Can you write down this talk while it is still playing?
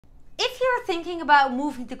you're thinking about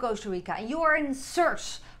moving to Costa Rica and you are in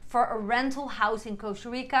search for a rental house in Costa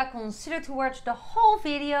Rica, consider to watch the whole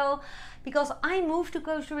video, because I moved to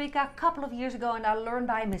Costa Rica a couple of years ago and I learned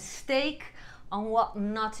by mistake on what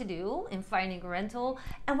not to do in finding a rental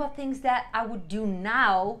and what things that I would do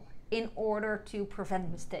now in order to prevent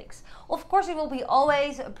mistakes. Of course, it will be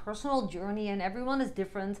always a personal journey and everyone is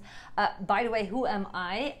different. By the way, who am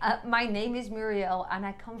I? My name is Muriel and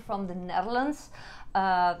I come from the Netherlands.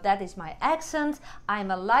 That is my accent.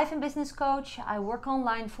 I'm a life and business coach. I work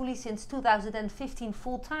online fully since 2015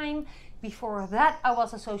 full time. Before that, I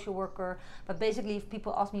was a social worker. But basically, if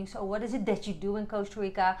people ask me, so what is it that you do in Costa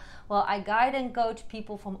Rica? Well, I guide and coach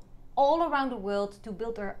people from all around the world to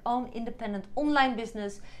build their own independent online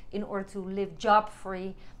business in order to live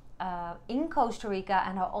job-free in Costa Rica.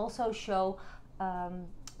 And I also show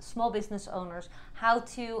small business owners how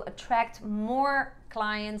to attract more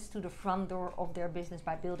clients to the front door of their business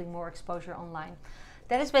by building more exposure online.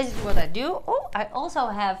 That is basically what I do. Oh, I also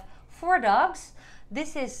have 4 dogs.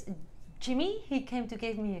 This is Jimmy. He came to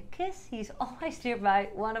give me a kiss. He's always nearby,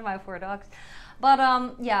 one of my 4 dogs. But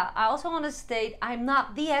yeah, I also want to state I'm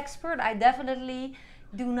not the expert. I definitely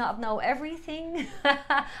do not know everything.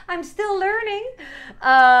 I'm still learning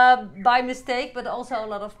by mistake, but also a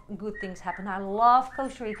lot of good things happen. I love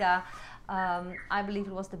Costa Rica. I believe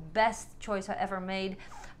it was the best choice I ever made.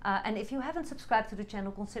 And if you haven't subscribed to the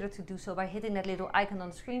channel, consider to do so by hitting that little icon on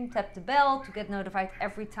the screen. Tap the bell to get notified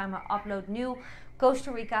every time I upload new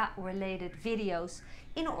Costa Rica related videos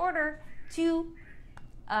in order to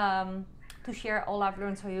share all I've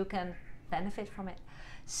learned so you can benefit from it.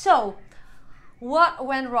 So, what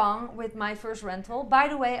went wrong with my first rental? By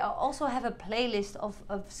the way, I also have a playlist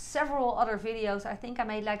of several other videos. I think I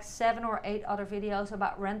made like 7 or 8 other videos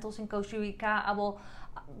about rentals in Costa Rica. I will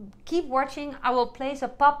keep watching. I will place a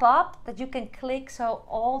pop-up that you can click, so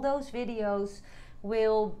all those videos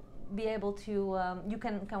will be able to, you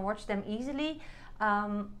can watch them easily.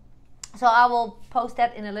 So I will post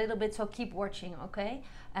that in a little bit, so keep watching, okay?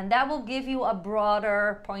 And that will give you a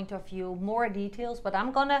broader point of view, more details, but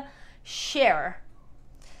I'm gonna share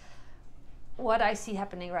what I see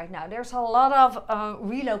happening right now. There's a lot of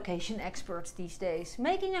relocation experts these days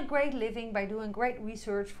making a great living by doing great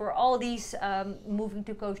research for all these moving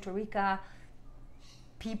to Costa Rica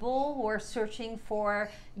people who are searching for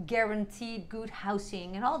guaranteed good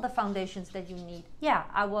housing and all the foundations that you need. Yeah,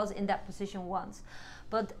 I was in that position once.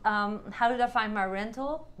 But how did I find my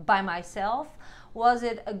rental? By myself. Was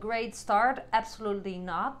it a great start? Absolutely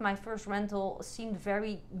not. My first rental seemed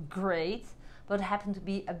very great, but happened to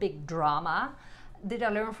be a big drama. Did I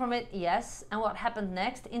learn from it? Yes. And what happened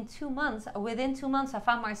next? In 2 months, within 2 months, I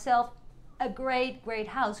found myself a great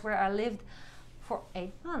house where I lived for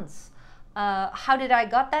 8 months. How did I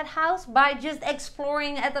got that house? By just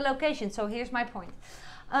exploring at the location. So here's my point.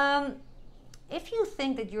 If you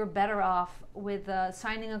think that you're better off with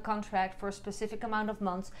signing a contract for a specific amount of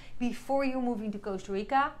months before you're moving to Costa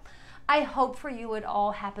Rica, I hope for you it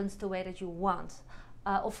all happens the way that you want.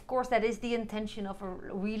 Of course, that is the intention of a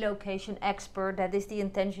relocation expert. That is the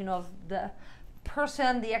intention of the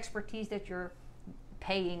person, the expertise that you're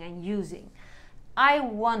paying and using. I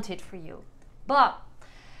want it for you, but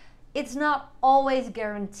it's not always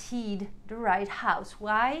guaranteed the right house.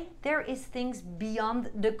 Why? There is things beyond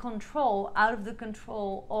the control, out of the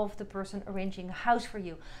control of the person arranging a house for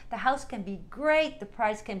you. The house can be great, the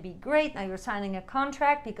price can be great. Now you're signing a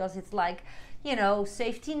contract because it's like, you know,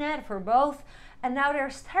 safety net for both. And now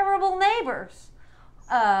there's terrible neighbors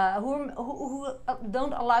who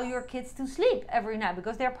don't allow your kids to sleep every night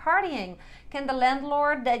because they're partying. Can the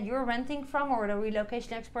landlord that you're renting from or the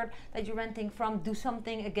relocation expert that you're renting from do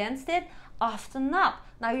something against it? Often not.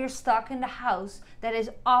 Now you're stuck in the house that is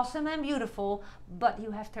awesome and beautiful, but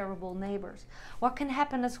you have terrible neighbors. What can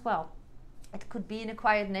happen as well? It could be in a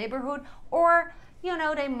quiet neighborhood, or you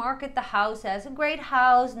know, they market the house as a great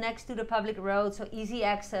house next to the public road, so easy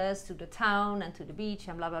access to the town and to the beach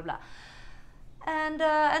and blah blah blah. And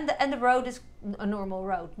the road is a normal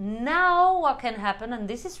road. Now what can happen, and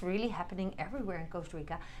this is really happening everywhere in Costa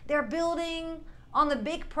Rica, they're building on a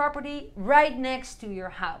big property right next to your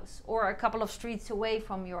house or a couple of streets away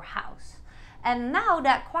from your house. And now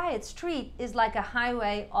that quiet street is like a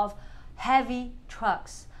highway of heavy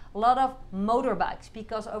trucks, a lot of motorbikes,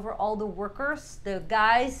 because over all the workers, the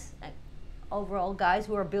guys, overall guys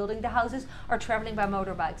who are building the houses are traveling by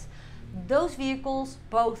motorbikes. Those vehicles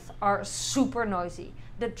both are super noisy.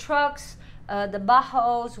 The trucks, the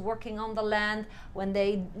bajos working on the land, when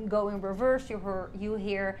they go in reverse, you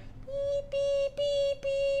hear beep, beep, beep,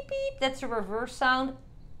 beep, beep. That's a reverse sound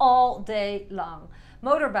all day long.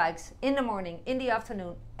 Motorbikes in the morning, in the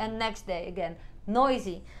afternoon, and next day again,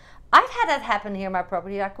 noisy. I've had that happen here in my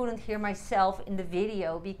property. I couldn't hear myself in the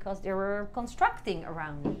video because they were constructing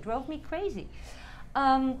around me. It drove me crazy.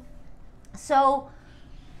 So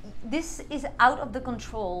this is out of the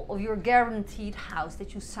control of your guaranteed house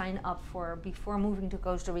that you sign up for before moving to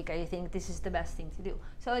Costa Rica. You think this is the best thing to do.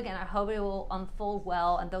 So again, I hope it will unfold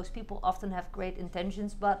well, and those people often have great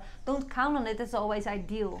intentions, but don't count on it as always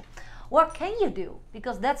ideal. What can you do?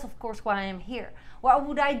 Because that's of course why I'm here. What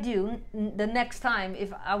would I do the next time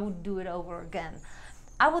if I would do it over again?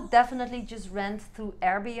 I would definitely just rent through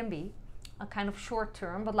Airbnb, a kind of short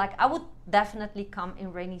term, but like I would definitely come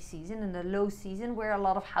in rainy season, in the low season where a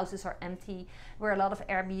lot of houses are empty, where a lot of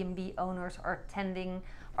Airbnb owners are tending,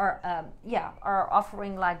 are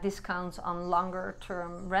offering like discounts on longer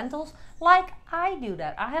term rentals. Like I do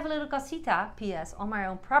that. I have a little casita, PS, on my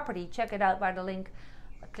own property. Check it out by the link.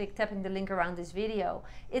 Tapping the link around this video.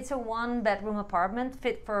 It's a 1-bedroom apartment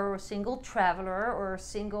fit for a single traveler or a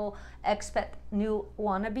single expat new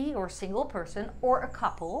wannabe or single person or a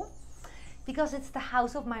couple, because it's the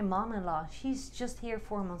house of my mom-in-law. She's just here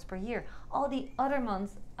 4 months per year. All the other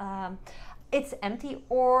months it's empty,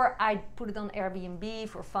 or I put it on Airbnb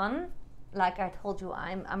for fun. Like I told you,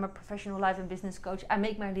 I'm a professional life and business coach. I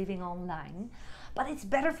make my living online, but it's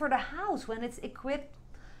better for the house when it's equipped,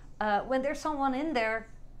 when there's someone in there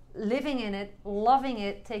living in it, loving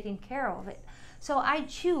it, taking care of it. So I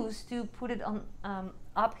choose to put it on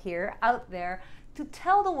up here, out there, to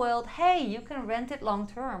tell the world, hey, you can rent it long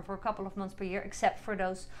term for a couple of months per year, except for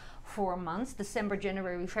those 4 months, December,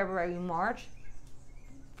 January, February, March,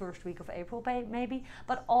 first week of April maybe,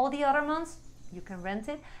 but all the other months you can rent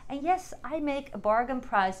it. And yes, I make a bargain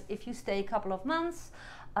price if you stay a couple of months.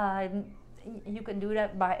 You can do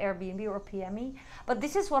that by Airbnb or PME, but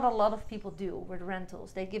this is what a lot of people do with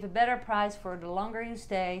rentals. They give a better price for the longer you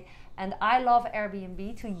stay, and I love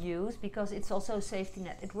Airbnb to use because it's also a safety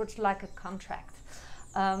net. It works like a contract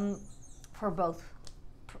for both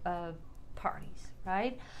parties,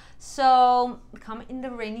 right? So come in the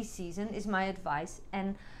rainy season is my advice,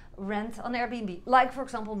 and rent on Airbnb. Like for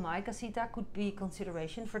example, my casita could be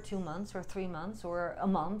consideration for 2 months or 3 months or a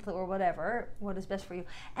month or whatever, what is best for you.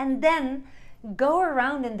 And then go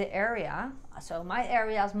around in the area. So my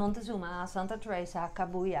area is Montezuma, Santa Teresa,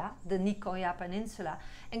 Cabuya, the Nicoya Peninsula,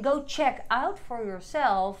 and go check out for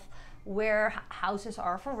yourself where houses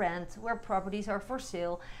are for rent, where properties are for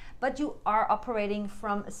sale, but you are operating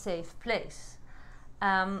from a safe place.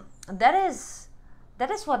 That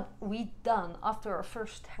is what we done after our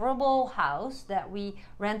first terrible house that we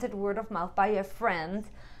rented word of mouth by a friend.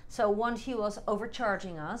 So once he was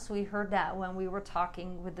overcharging us, we heard that when we were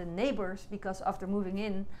talking with the neighbors, because after moving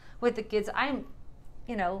in with the kids, I'm,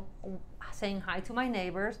 saying hi to my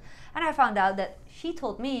neighbors, and I found out that she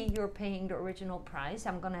told me, you're paying the original price.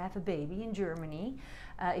 I'm gonna have a baby in Germany.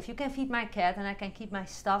 If you can feed my cat and I can keep my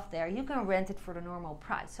stuff there, you can rent it for the normal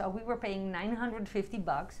price. So we were paying 950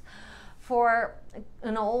 bucks for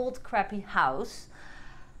an old crappy house,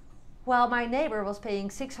 while my neighbor was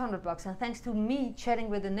paying 600 bucks. And thanks to me chatting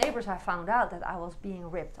with the neighbors, I found out that I was being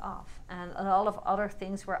ripped off, and a lot of other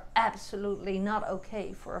things were absolutely not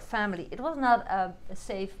okay for a family. It was not a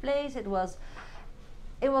safe place. It was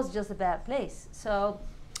just a bad place. So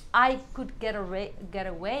I could get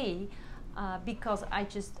away because I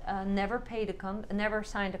just never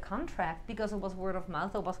signed a contract, because it was word of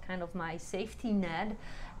mouth. It was kind of my safety net,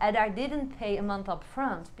 and I didn't pay a month up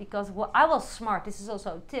front because I was smart. This is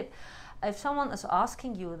also a tip. If someone is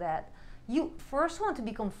asking you that, you first want to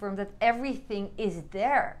be confirmed that everything is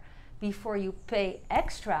there before you pay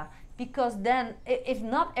extra, because then if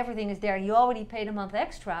not everything is there, you already paid a month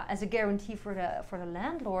extra as a guarantee for the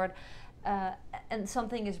landlord, and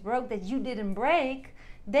something is broke that you didn't break,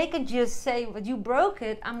 they could just say, well, you broke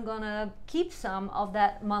it, I'm gonna keep some of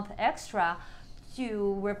that month extra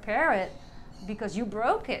to repair it because you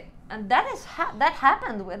broke it. And that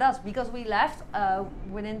happened with us, because we left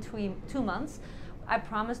within 2 months. I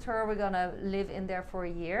promised her we're gonna live in there for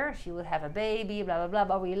a year. She would have a baby, blah, blah, blah,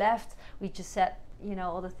 but we left. We just said,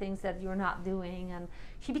 all the things that you're not doing. And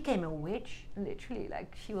she became a witch, literally.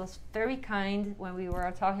 Like, she was very kind when we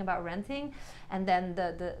were talking about renting. And then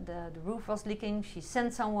the roof was leaking. She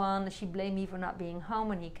sent someone. She blamed me for not being home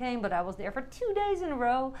when he came, but I was there for 2 days in a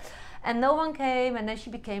row and no one came. And then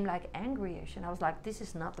she became like angryish. And I was like, this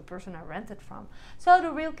is not the person I rented from. So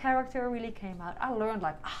the real character really came out. I learned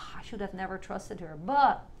like, I should have never trusted her.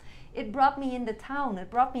 But it brought me in the town. It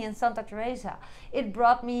brought me in Santa Teresa. It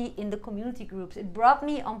brought me in the community groups. It brought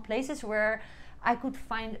me on places where I could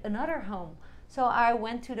find another home. So I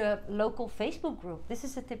went to the local Facebook group. This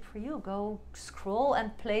is a tip for you. Go scroll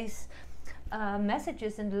and place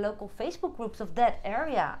messages in the local Facebook groups of that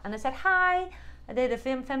area. And I said, hi, I did a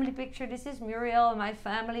family picture. This is Muriel and my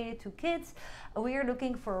family, 2 kids. We are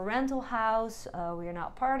looking for a rental house. We are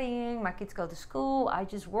not partying. My kids go to school. I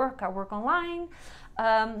just work. I work online.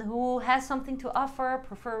 Who has something to offer,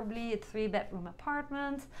 preferably a 3-bedroom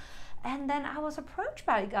apartment. And then I was approached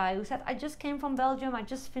by a guy who said, I just came from Belgium. I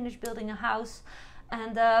just finished building a house.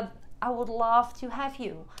 And I would love to have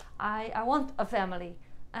you. I want a family.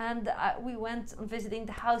 And we went on visiting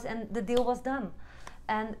the house and the deal was done.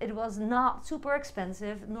 And it was not super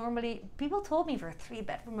expensive. Normally, people told me for a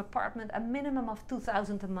 3-bedroom apartment, a minimum of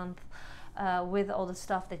 2,000 a month with all the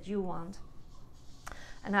stuff that you want.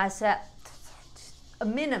 And I said, a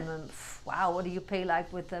minimum? Wow, what do you pay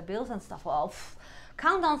like with the bills and stuff? Well,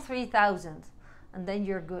 count on 3,000 and then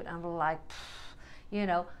you're good. And we're like, you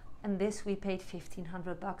know, and this we paid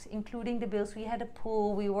 1,500 bucks, including the bills. We had a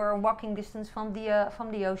pool. We were walking distance from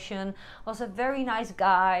the ocean. Was a very nice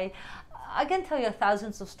guy. I can tell you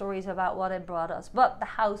thousands of stories about what it brought us, but the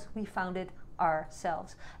house, we found it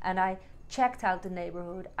ourselves. And I checked out the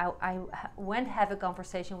neighborhood. I went to have a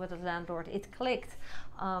conversation with the landlord. It clicked.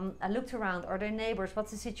 I looked around. Are there neighbors?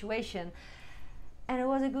 What's the situation? And it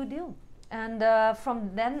was a good deal. And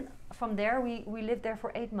from there, we lived there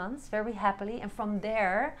for 8 months, very happily. And from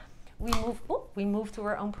there, we moved to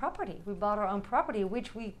our own property. We bought our own property,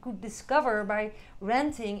 which we could discover by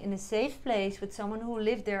renting in a safe place with someone who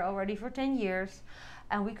lived there already for 10 years.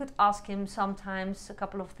 And we could ask him sometimes a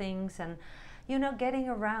couple of things. And, you know, getting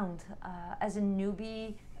around as a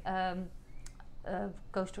newbie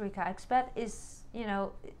Costa Rica expat is, you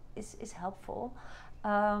know, is helpful.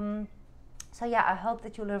 So yeah, I hope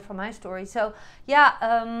that you learn from my story. So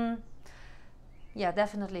yeah, yeah,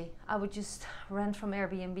 definitely. I would just rent from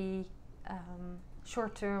Airbnb,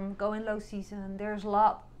 short term, go in low season. There's a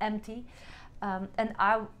lot empty. And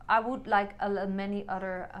I would, like many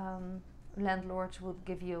other landlords, would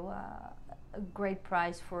give you a great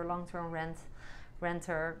price for long-term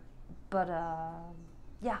renter. But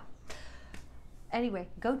yeah. Anyway,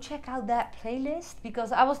 go check out that playlist,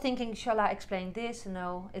 because I was thinking, shall I explain this?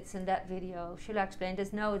 No, it's in that video. Should I explain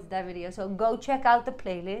this? No, it's that video. So go check out the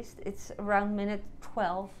playlist. It's around minute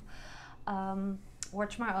 12.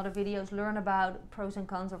 Watch my other videos. Learn about pros and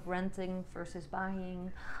cons of renting versus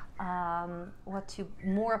buying. What to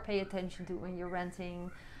more pay attention to when you're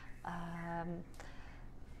renting.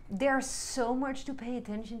 There's so much to pay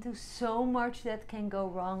attention to, so much that can go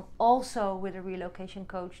wrong. Also with a relocation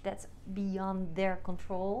coach, that's beyond their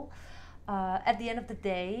control. At the end of the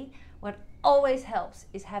day, what always helps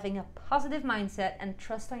is having a positive mindset and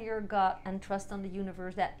trust on your gut and trust on the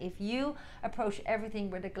universe, that if you approach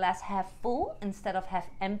everything with a glass half full instead of half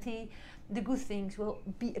empty, the good things will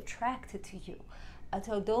be attracted to you.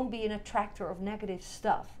 So don't be an attractor of negative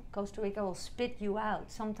stuff. Costa Rica will spit you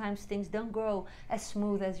out. Sometimes things don't grow as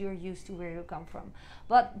smooth as you're used to where you come from.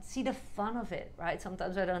 But see the fun of it, right?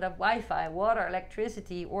 Sometimes I don't have Wi-Fi, water,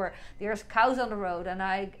 electricity, or there's cows on the road and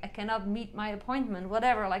I cannot meet my appointment,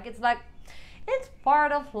 whatever. It's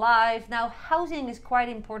part of life. Now, housing is quite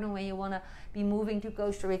important when you want to be moving to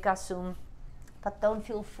Costa Rica soon. But don't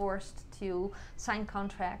feel forced to sign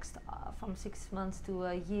contracts from 6 months to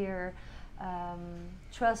a year.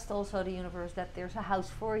 Trust also the universe that there's a house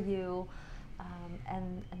for you,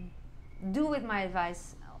 and do with my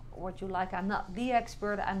advice what you like. I'm not the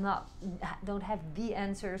expert. Don't have the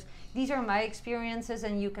answers. These are my experiences,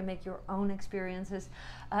 and you can make your own experiences.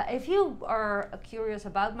 If you are curious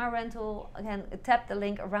about my rental, again, tap the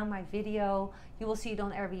link around my video. You will see it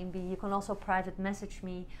on Airbnb. You can also private message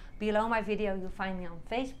me. Below my video, you'll find me on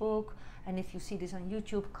Facebook. And if you see this on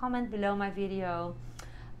YouTube, comment below my video.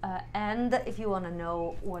 And if you want to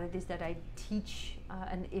know what it is that I teach,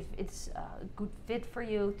 and if it's a good fit for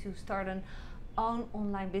you to start an own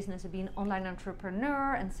online business and be an online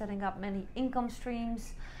entrepreneur and setting up many income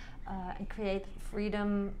streams and create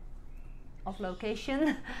freedom of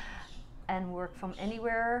location and work from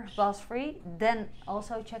anywhere, boss free, then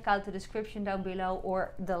also check out the description down below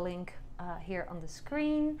or the link here on the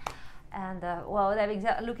screen. And well, that being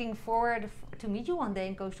said, looking forward to meet you one day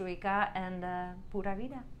in Costa Rica, and pura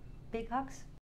vida. Big hugs.